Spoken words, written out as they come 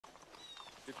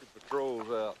patrols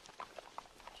out.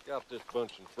 Scout this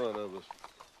bunch in front of us.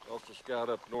 Also scout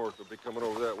up north. They'll be coming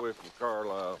over that way from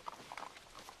Carlisle.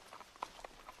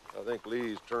 I think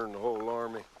Lee's turned the whole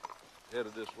army,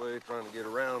 headed this way, trying to get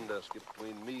around us, get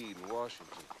between Meade and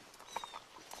Washington.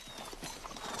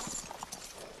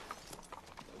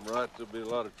 I'm right, there'll be a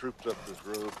lot of troops up this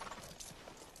road.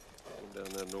 And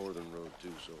down that northern road,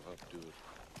 too, so I'll have to do it.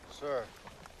 Sir.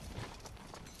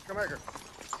 Come here.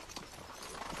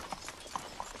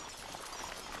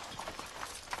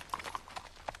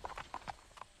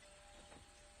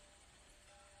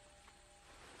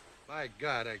 By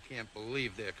God, I can't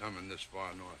believe they're coming this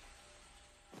far north.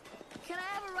 Can I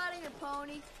have a ride on your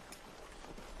pony?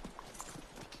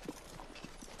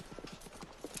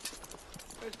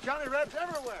 There's Johnny Rebs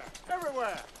everywhere!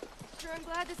 Everywhere! Sure, I'm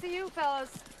glad to see you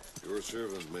fellas. Your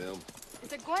servant, ma'am. Is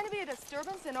there going to be a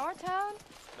disturbance in our town?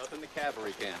 Nothing the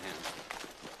cavalry can't handle.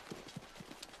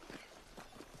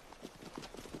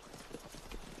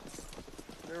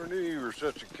 Never knew you were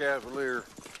such a cavalier.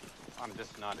 I'm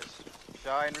just not as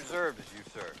shy and reserved as you,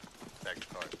 sir. Beg your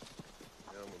pardon.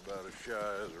 I'm about as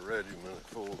shy as a regiment at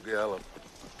full gallop.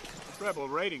 Rebel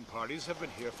raiding parties have been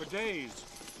here for days.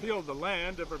 Peeled the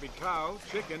land of every cow,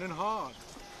 chicken, and hog.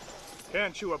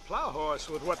 Can't chew a plow horse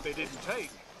with what they didn't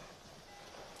take.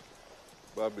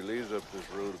 Bobby Lee's up this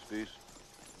road a piece.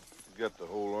 He's got the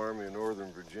whole army of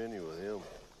Northern Virginia with him.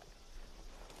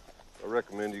 I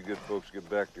recommend you good folks get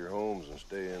back to your homes and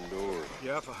stay indoors.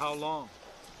 Yeah, for how long?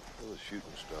 Till the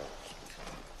shooting stops.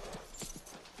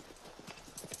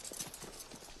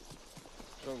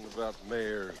 Something about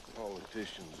mayors,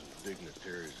 politicians, and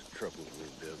dignitaries that troubles me,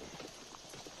 Devin.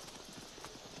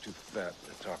 Too fat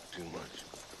to talk too much.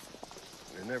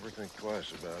 They never think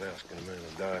twice about asking a man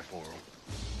to die for them.